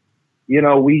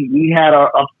we had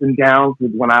our ups and downs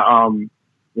when I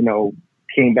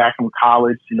came back from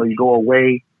college. You go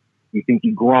away, you think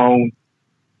you've grown.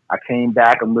 I came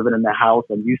back. I'm living in the house.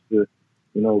 I'm used to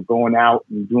going out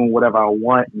and doing whatever I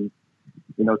want. And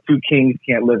 2 kings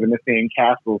can't live in the same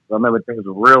castle. So I remember things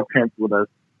were real tense with us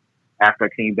after I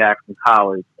came back from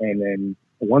college. And then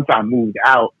once I moved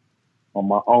out on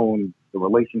my own, the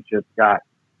relationship got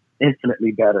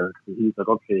infinitely better. So he's like,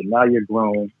 okay, now you're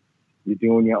grown, you're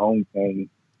doing your own thing.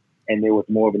 And there was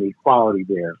more of an equality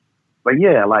there. But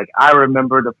yeah, like I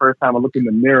remember the first time I looked in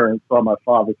the mirror and saw my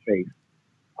father's face.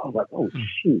 I was like, oh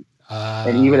shoot.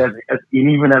 And even as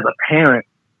a parent,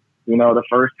 the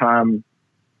first time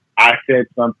I said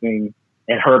something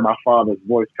and heard my father's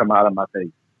voice come out of my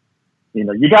face.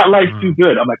 You got life too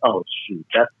good. I'm like, oh shoot,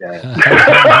 that's dad.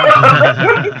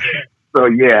 So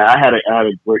yeah, I had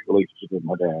a great relationship with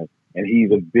my dad, and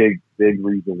he's a big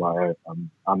reason why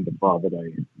I'm the father that I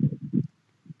am.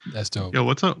 That's dope. Yo,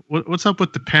 what's up? What's up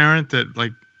with the parent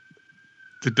that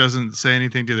doesn't say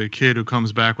anything to their kid who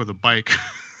comes back with a bike?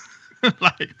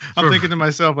 I'm thinking to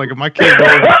myself, like, if my kid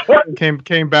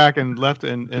came back and left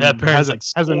and has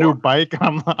a new bike,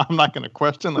 I'm not going to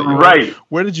question. Like, right?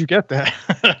 Where did you get that?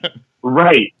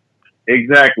 Right.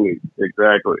 Exactly.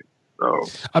 So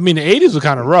I mean, the 80s were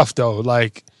kind of rough though.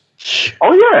 Like,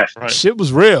 oh yeah, shit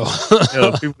was real.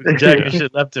 People jacking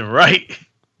shit left and right.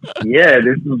 Yeah,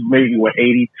 this was maybe what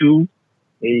 82,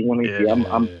 81, 82.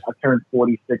 Yeah. I turned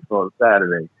 46 on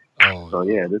Saturday. Oh, So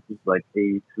yeah, this is like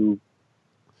 82.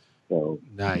 So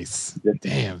nice. different,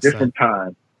 Damn, different son.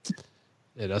 time.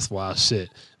 Yeah, that's wild shit.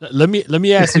 Let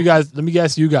me ask you guys. Let me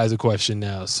ask you guys a question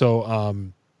now.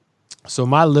 So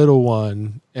my little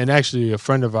one, and actually a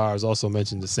friend of ours also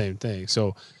mentioned the same thing.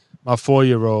 So my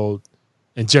 4-year-old,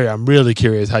 and Jerry, I'm really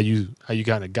curious how you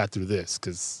kind of got through this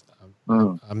because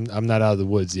I'm not out of the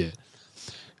woods yet.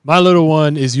 My little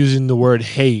one is using the word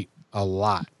hate a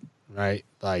lot, right?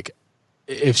 Like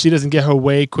if she doesn't get her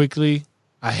way quickly,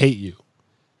 I hate you.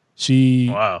 She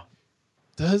Wow.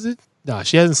 does it? No,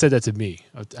 she hasn't said that to me.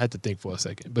 I had to think for a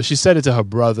second. But she said it to her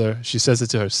brother. She says it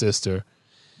to her sister.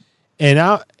 And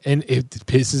it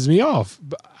pisses me off.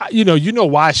 But you know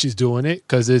why she's doing it,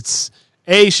 because it's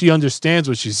she understands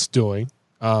what she's doing,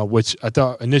 which I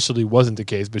thought initially wasn't the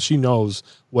case, but she knows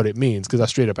what it means because I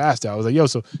straight up asked her. I was like, "Yo,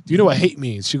 so do you know what hate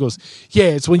means?" She goes, "Yeah,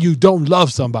 it's when you don't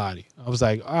love somebody." I was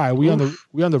like, "All right, we on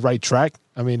the right track."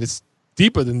 I mean, it's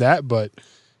deeper than that, but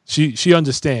she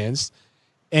understands,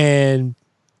 and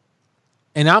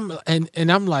I'm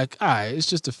like, all right, it's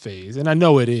just a phase, and I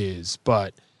know it is,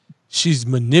 but she's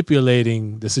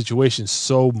manipulating the situation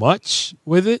so much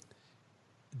with it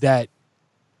that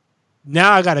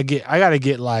now I gotta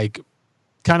get like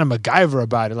kind of MacGyver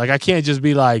about it. Like I can't just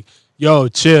be like, yo,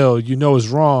 chill, it's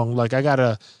wrong. Like I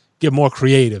gotta get more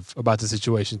creative about the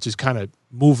situation, just kind of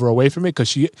move her away from it, because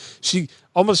she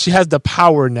has the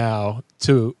power now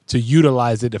to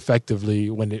utilize it effectively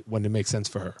when it makes sense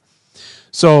for her.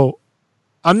 So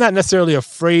I'm not necessarily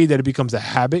afraid that it becomes a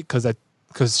habit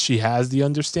because she has the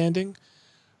understanding,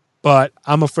 but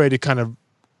I'm afraid it kind of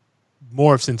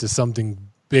morphs into something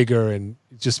bigger and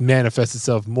just manifests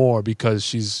itself more because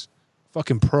she's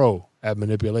fucking pro at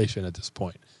manipulation at this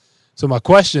point. So my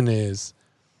question is,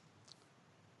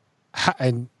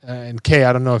 and Kay,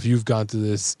 I don't know if you've gone through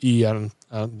this. You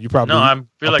probably No, I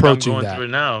feel like I'm approaching going that. through it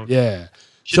now. Yeah,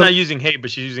 She's not using hate,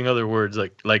 but she's using other words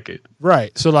like it.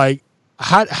 Right. So like,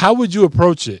 how would you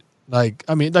approach it? Like,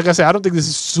 I mean, like I said, I don't think this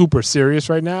is super serious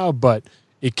right now, but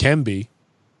it can be.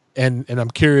 And I'm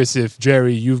curious if,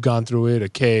 Jerry, you've gone through it, or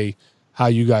Kay, how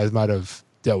you guys might have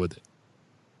dealt with it.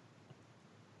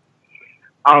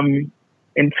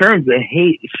 In terms of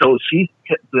hate, so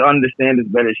to understand this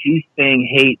better, she's saying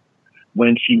hate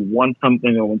when she wants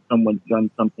something or when someone's done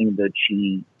something that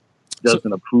she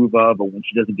doesn't approve of, or when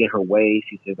she doesn't get her way,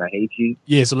 she says, "I hate you."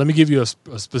 Yeah. So let me give you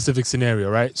a specific scenario,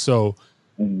 right? So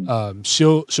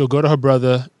she'll go to her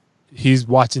brother. He's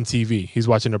watching TV. He's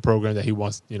watching a program that he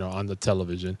wants, on the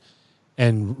television,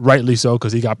 and rightly so,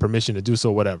 because he got permission to do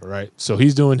so, whatever, right? So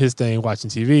he's doing his thing, watching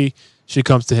TV. She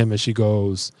comes to him and she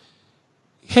goes,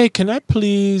 "Hey, can I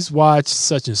please watch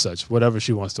such and such, whatever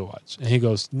she wants to watch?" And he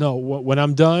goes, "No, when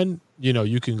I'm done,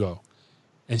 you can go."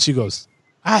 And she goes,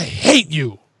 "I hate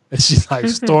you." And she like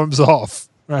storms off,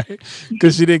 right?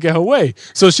 Because she didn't get her way.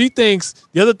 So she thinks,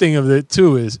 the other thing of it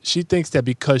too is, she thinks that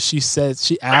because she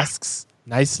asks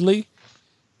nicely,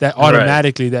 that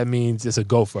automatically that means it's a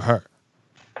go for her.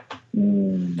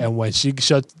 And when she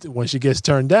gets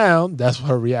turned down, that's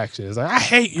her reaction. It's like, "I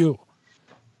hate you,"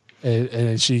 and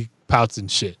then she pouts and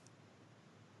shit.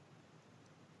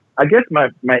 I guess my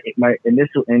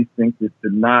initial instinct is to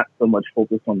not so much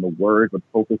focus on the words, but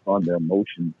focus on the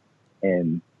emotions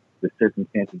and the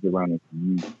circumstances around it.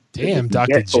 Damn,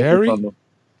 Dr. Jerry. Go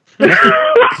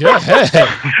ahead.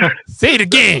 Say it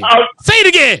again. Say it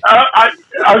again.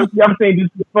 I'm saying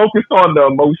just focus on the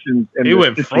emotions. And he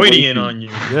went Freudian on you.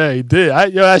 Yeah, he did.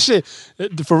 That shit,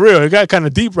 for real, it got kind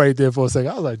of deep right there for a second.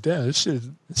 I was like, damn, this shit,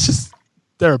 it's just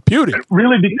therapeutic.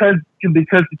 Really, because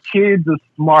the kids are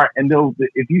smart, and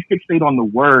if you fixate on the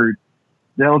word,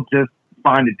 they'll just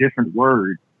find a different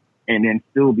word and then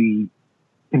still be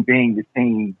conveying the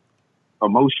same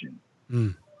emotion.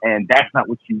 And that's not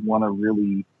what you want to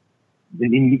really.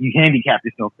 You handicap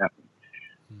yourself that way.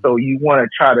 So you want to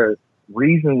try to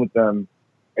reason with them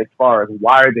as far as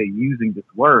why are they using this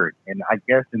word. And I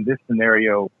guess in this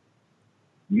scenario,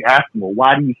 you ask them, "Well,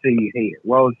 why do you say you hate it?"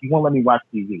 "Well, you won't let me watch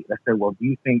TV." I said, "Well, do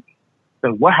you think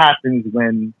so? What happens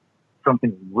when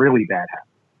something really bad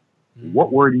happens?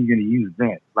 What word are you going to use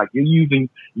then? Like you're using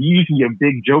your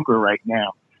big joker right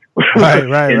now,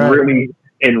 right,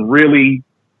 in really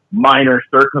minor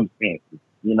circumstances.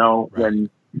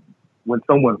 When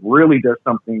someone really does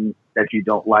something that you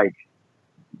don't like,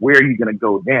 where are you going to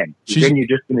go then? Then you're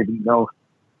just going to be known.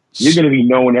 You're going to be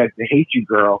known as the hate you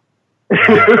girl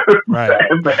Right.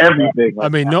 For everything. I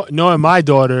mean, knowing my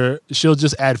daughter, she'll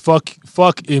just add fuck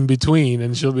in between,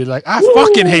 and she'll be like, "I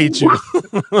fucking hate you."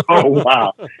 Oh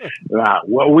wow.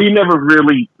 Well, we never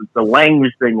really, the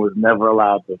language thing was never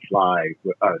allowed to fly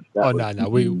with us. Oh no,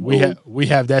 we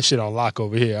have that shit on lock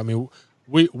over here. I mean,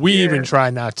 we even try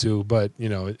not to, but you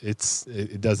know,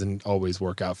 it doesn't always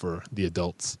work out for the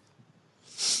adults.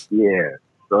 Yeah.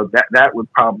 So that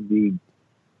would probably be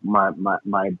my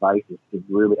advice is to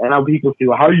really, and how people say,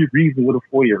 well, how do you reason with a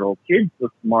 4-year-old? Kids are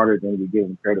smarter than we give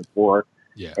them credit for.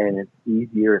 Yeah. And it's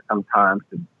easier sometimes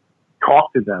to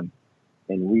talk to them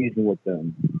and reason with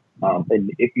them.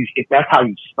 And if that's how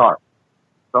you start,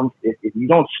 if you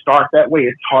don't start that way,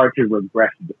 it's hard to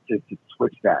regress to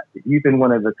switch that. If you've been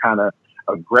one of the kind of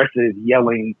aggressive,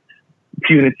 yelling,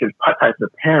 punitive types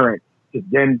of parents, to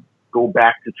then go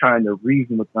back to trying to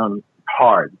reason with them, it's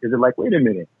hard because they're like, wait a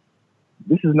minute,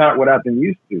 this is not what I've been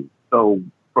used to. So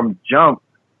from jump,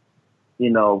 you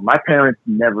know, my parents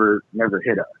never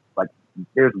hit us. Like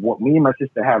me and my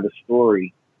sister have a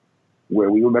story where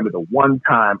we remember the one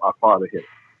time our father hit us.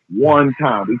 One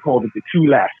time. We called it the 2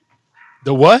 lashes.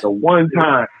 The what? The one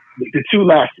time, the 2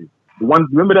 lashes. The one.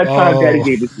 Remember that time Daddy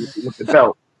gave us with the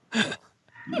belt?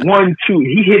 1, 2.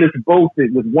 He hit us both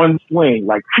with one swing,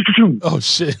 like. Oh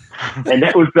shit! And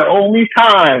that was the only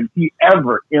time he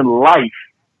ever in life,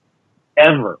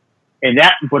 ever. And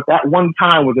that one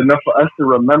time was enough for us to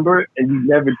remember, and we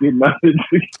never did nothing.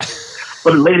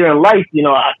 But later in life, you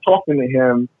know, I talking to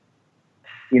him,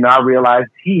 you know, I realized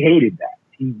he hated that.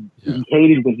 He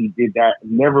hated when he did that,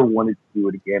 never wanted to do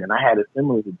it again. And I had a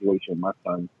similar situation with my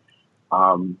son.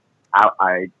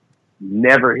 I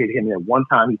never hit him. And one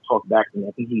time he talked back to me,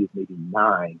 I think he was maybe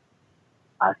 9.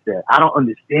 I said, I don't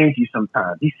understand you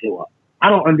sometimes. He said, well, I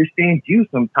don't understand you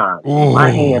sometimes. Ooh. My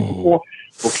hand,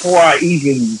 before I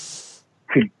even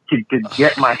could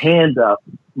get my hand up,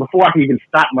 before I could even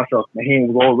stop myself, my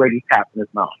hand was already tapped in his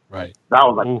mouth. Right. So I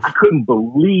was like, I couldn't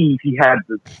believe he had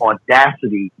the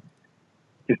audacity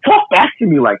to talk back to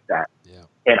me like that. Yeah.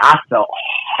 And I felt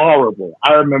horrible.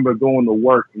 I remember going to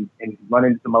work and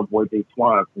running into my boy Dave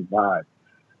Swan from God.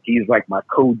 He's like my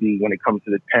co-D when it comes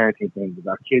to the parenting thing, because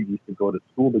our kids used to go to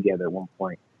school together at one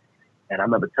point. And I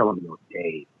remember telling him,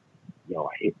 Dave,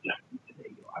 I hit Justin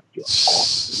today. I feel awful.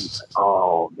 He's like,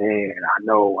 oh man, I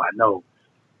know.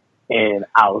 And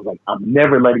I was like, I'm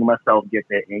never letting myself get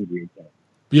that angry again.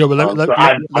 Yeah,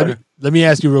 but let me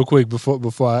ask you real quick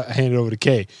before I hand it over to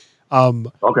Kay.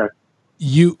 Okay.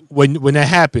 You when that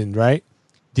happened, right?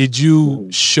 Did you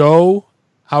show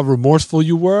how remorseful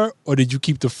you were, or did you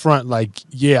keep the front like,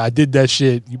 yeah, I did that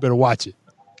shit, you better watch it?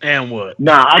 And what?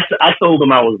 Nah, I told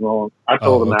him I was wrong. I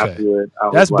told him afterwards.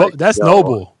 That's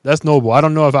noble. That's noble. I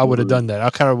don't know if I would have done that. I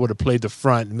kind of would have played the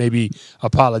front and maybe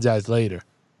apologized later.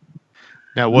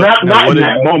 Not in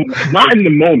the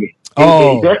moment.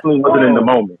 It definitely wasn't in the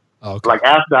moment. Okay. Like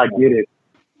after I did it,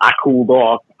 I cooled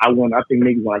off. I think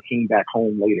maybe when I came back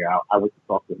home later, I was to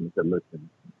talk to him and said, listen,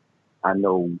 I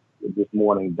know this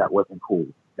morning that wasn't cool.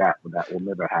 That will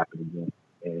never happen again.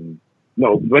 And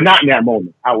no, but not in that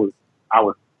moment. I was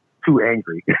too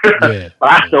angry. Yeah. But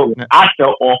I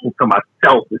felt awful to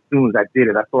myself as soon as I did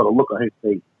it. I saw the look on his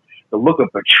face. The look of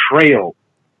betrayal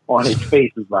on his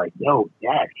face was like, yo,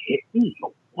 Dad hit me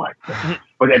or what?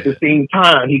 But at the same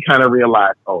time, he kind of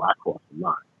realized, oh, I crossed the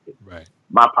line. Right.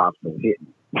 My pops don't hit me.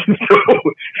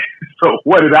 so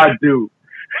what did I do?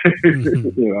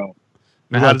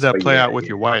 Now, how did that play out with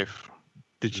your wife?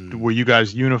 Were you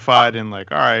guys unified in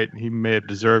like, all right, he may have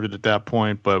deserved it at that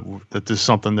point, but that this is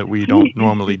something that we don't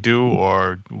normally do,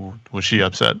 or was she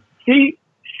upset? She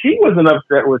wasn't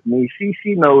upset with me.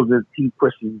 She knows that he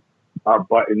pushes our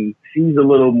buttons. She's a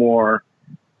little more,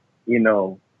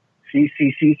 my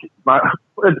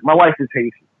wife is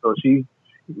Haitian, so she's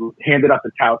handed up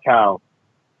the chow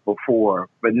before,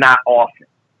 but not often.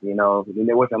 And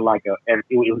it wasn't like it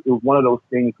was one of those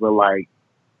things where like,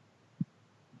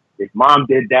 if Mom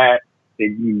did that,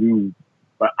 then you knew.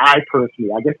 But I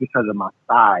personally, I guess because of my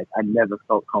size, I never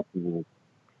felt comfortable,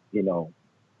 laying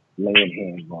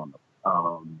hands on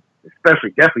them.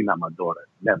 Definitely not my daughter.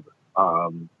 Never.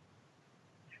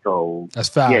 So that's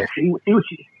foul. Yeah, she was.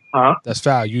 Huh? That's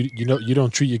foul. You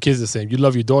don't treat your kids the same. You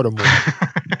love your daughter more.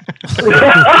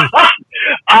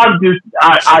 I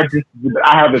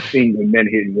have a thing with men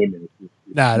hitting women.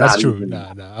 Nah, that's true.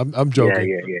 Nah. I'm joking.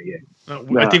 Yeah.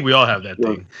 I think we all have that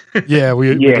thing. Yeah,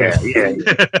 we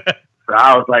So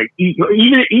I was like,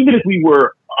 even if we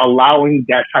were allowing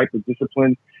that type of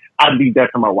discipline, I'd leave that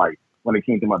to my wife when it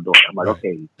came to my daughter. I'm like,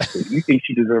 okay, if you think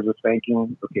she deserves a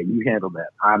spanking, okay, you handle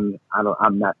that. I'm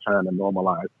not trying to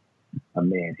normalize a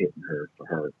man hitting her for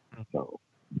her. So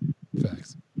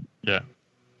Facts. Yeah.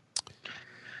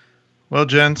 Well,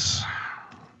 gents,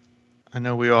 I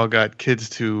know we all got kids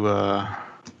to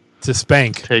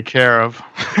spank. take care of.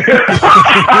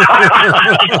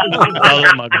 I'll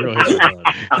let my girl hit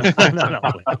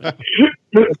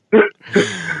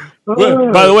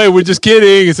Well, by the way, we're just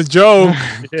kidding. It's a joke.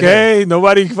 Okay,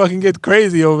 nobody fucking get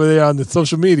crazy over there on the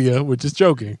social media. We're just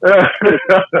joking. You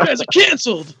guys are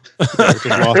canceled. We just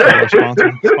lost our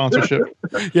sponsorship.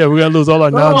 Yeah, we're gonna lose all our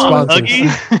non-sponsors.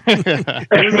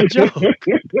 It was a joke.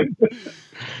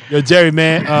 Yo, Jerry,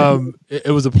 man,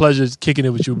 it was a pleasure kicking it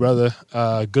with you, brother.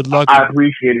 Good luck. I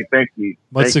appreciate it. Thank you.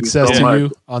 Much Thank success you so to much.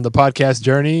 you on the podcast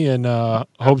journey, and hope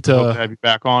Hope to to. have you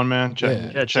back on, man.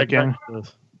 Check in.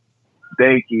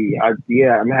 Thank you.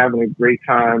 I'm having a great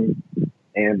time,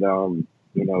 and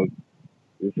you know,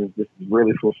 this is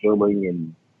really fulfilling,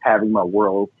 and having my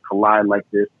worlds collide like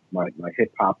this, my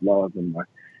hip hop love and my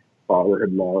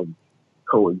fatherhood love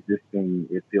coexisting,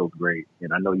 it feels great,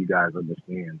 and I know you guys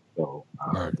understand. So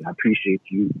I appreciate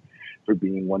you for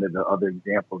being one of the other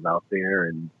examples out there,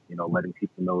 and letting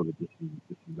people know that this is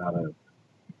not a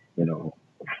a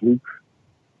fluke,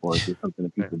 or is this something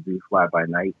that people do fly by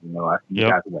night. I see you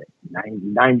guys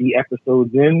 90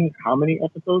 episodes in. How many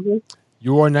episodes in?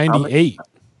 You are 98.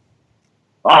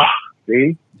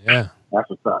 See, yeah, that's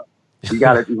what's up. You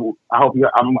got it. I hope you.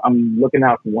 I'm looking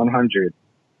out for 100.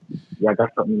 Yeah, I got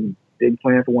something big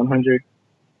planned for 100.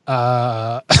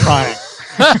 Trying.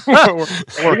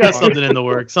 We got something in the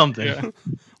works. Something. Yeah.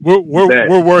 We're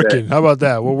working. How about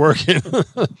that? We're working.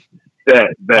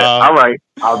 Bet. All right.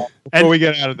 Before we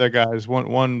get out of there, guys,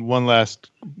 one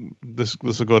last. This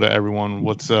will go to everyone.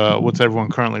 What's everyone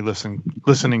currently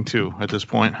listening to at this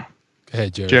point? Go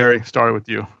ahead, Jerry. Jerry, start with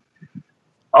you.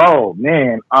 Oh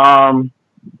man, I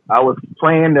was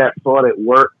playing that Thought at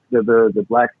Work, the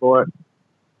Black Thought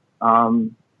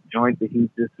joint that he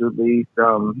just released,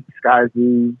 Sky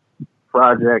Zoo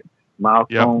project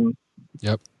Milestone.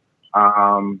 Yep.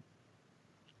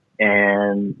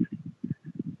 And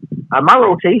my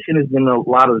rotation has been a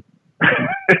lot of.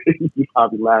 You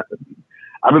probably laughing.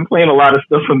 I've been playing a lot of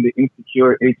stuff from the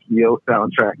Insecure HBO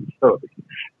soundtrack. So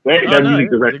that music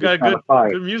director is kind of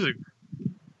fire. Good music.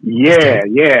 Yeah.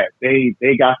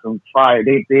 They got some fire.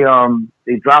 They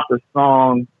dropped a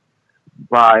song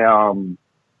by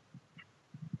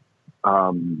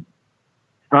Son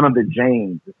of the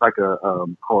James. It's like a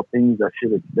called Things I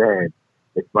Should Have Said.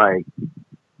 It's like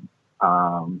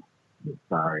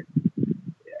sorry.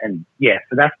 And yeah,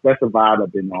 so that's a vibe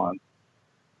I've been on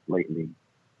lately.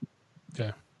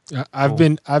 Okay. I've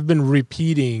been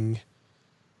repeating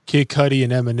Kid Cudi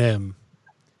and Eminem.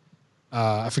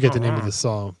 I forget the name of the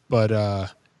song, but I'm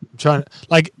trying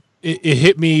like it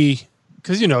hit me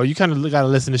because you kind of got to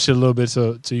listen to shit a little bit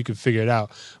so you can figure it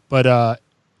out. But I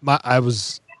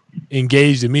was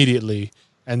engaged immediately,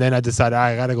 and then I decided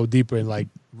I got to go deeper and like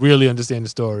really understand the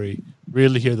story,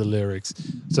 really hear the lyrics.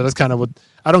 So that's kind of what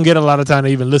I don't get a lot of time to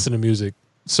even listen to music.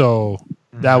 So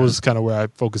that was kind of where I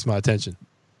focused my attention.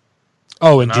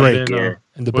 Oh, and Drake.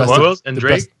 And the best of, and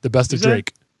Drake? The best of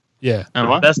Drake. Yeah. And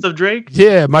what? Best of Drake?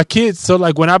 Yeah, my kids. So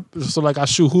like I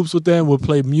shoot hoops with them. We'll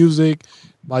play music.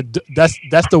 That's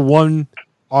the one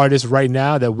artist right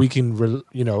now that we can agree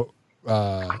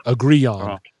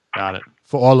on. Oh, got it.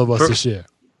 For all of us to share.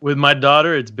 With my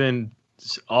daughter, it's been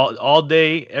all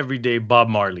day, every day. Bob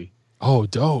Marley. Oh,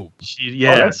 dope.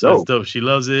 That's dope. She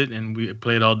loves it, and we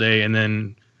play it all day. And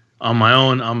then on my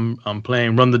own, I'm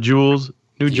playing Run the Jewels,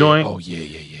 new joint. Oh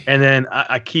yeah. And then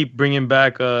I keep bringing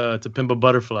back To Pimp a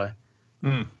Butterfly.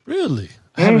 Really?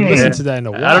 I haven't listened to that in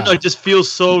a while. I don't know. It just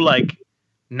feels so like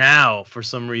now for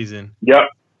some reason. Yep.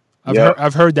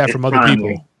 I've heard that from other timely.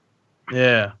 people.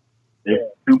 Yeah. It's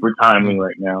super timely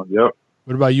right now. Yep.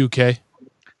 What about you, Kay?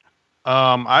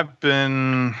 I've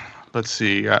been. Let's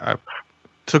see. I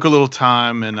took a little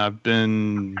time, and I've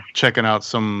been checking out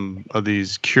some of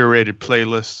these curated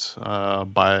playlists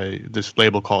by this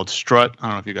label called Strut. I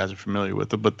don't know if you guys are familiar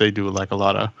with it, but they do like a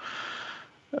lot of.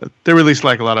 They release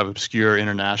like a lot of obscure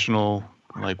international,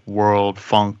 like world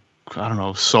funk, I don't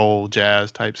know, soul,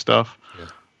 jazz type stuff.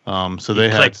 Yeah. So they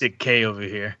had Eclectic K over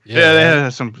here. Yeah, they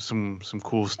had some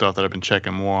cool stuff that I've been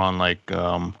checking more on, like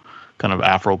kind of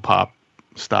Afro pop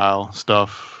style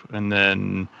stuff, and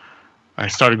then I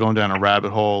started going down a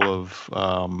rabbit hole of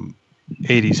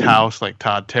 80s house, like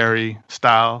Todd Terry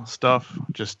style stuff,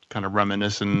 just kind of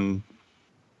reminiscing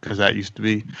because that used to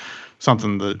be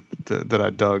something that I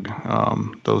dug,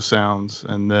 those sounds,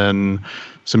 and then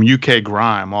some UK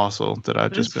grime also that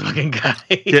I've just been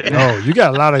getting. Oh, you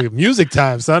got a lot of music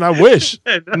time, son. I wish.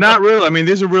 Not really. I mean,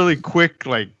 these are really quick,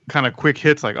 like kind of quick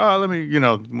hits. Like, oh, let me,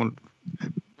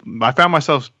 I found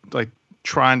myself like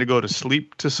trying to go to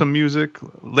sleep to some music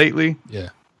lately. Yeah.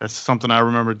 That's something I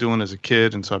remember doing as a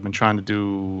kid, and so I've been trying to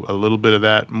do a little bit of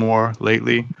that more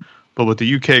lately. But with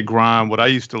the UK grime, what I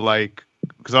used to like,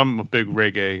 because I'm a big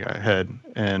reggae head,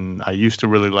 and I used to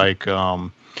really like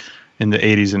in the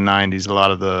 80s and 90s a lot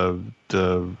of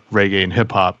the reggae and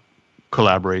hip hop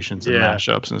collaborations and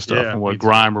mashups and stuff. And what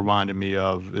grime reminded me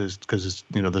of is because it's,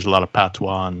 you know, there's a lot of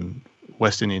patois and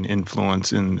West Indian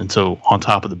influence, and so on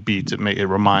top of the beats, it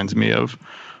reminds me of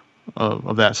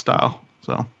that style.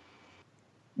 So.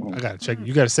 I gotta check.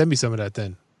 You gotta send me some of that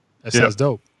then. That sounds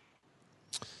dope.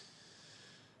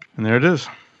 And there it is.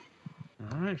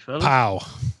 All right, fellas. Pow.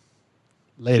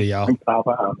 Later, y'all. Pow,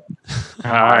 pow.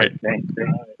 All right. Thanks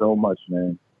so much,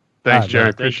 man. Thanks, All right, Jerry. man.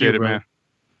 Appreciate it, man.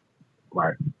 All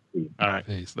right. All right.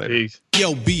 Peace. Later. Peace.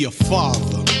 Yo, be a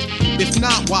father. If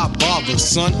not, why bother,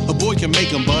 son? A boy can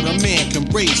make 'em, but a man can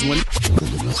raise one.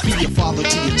 Be a father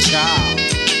to your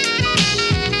child.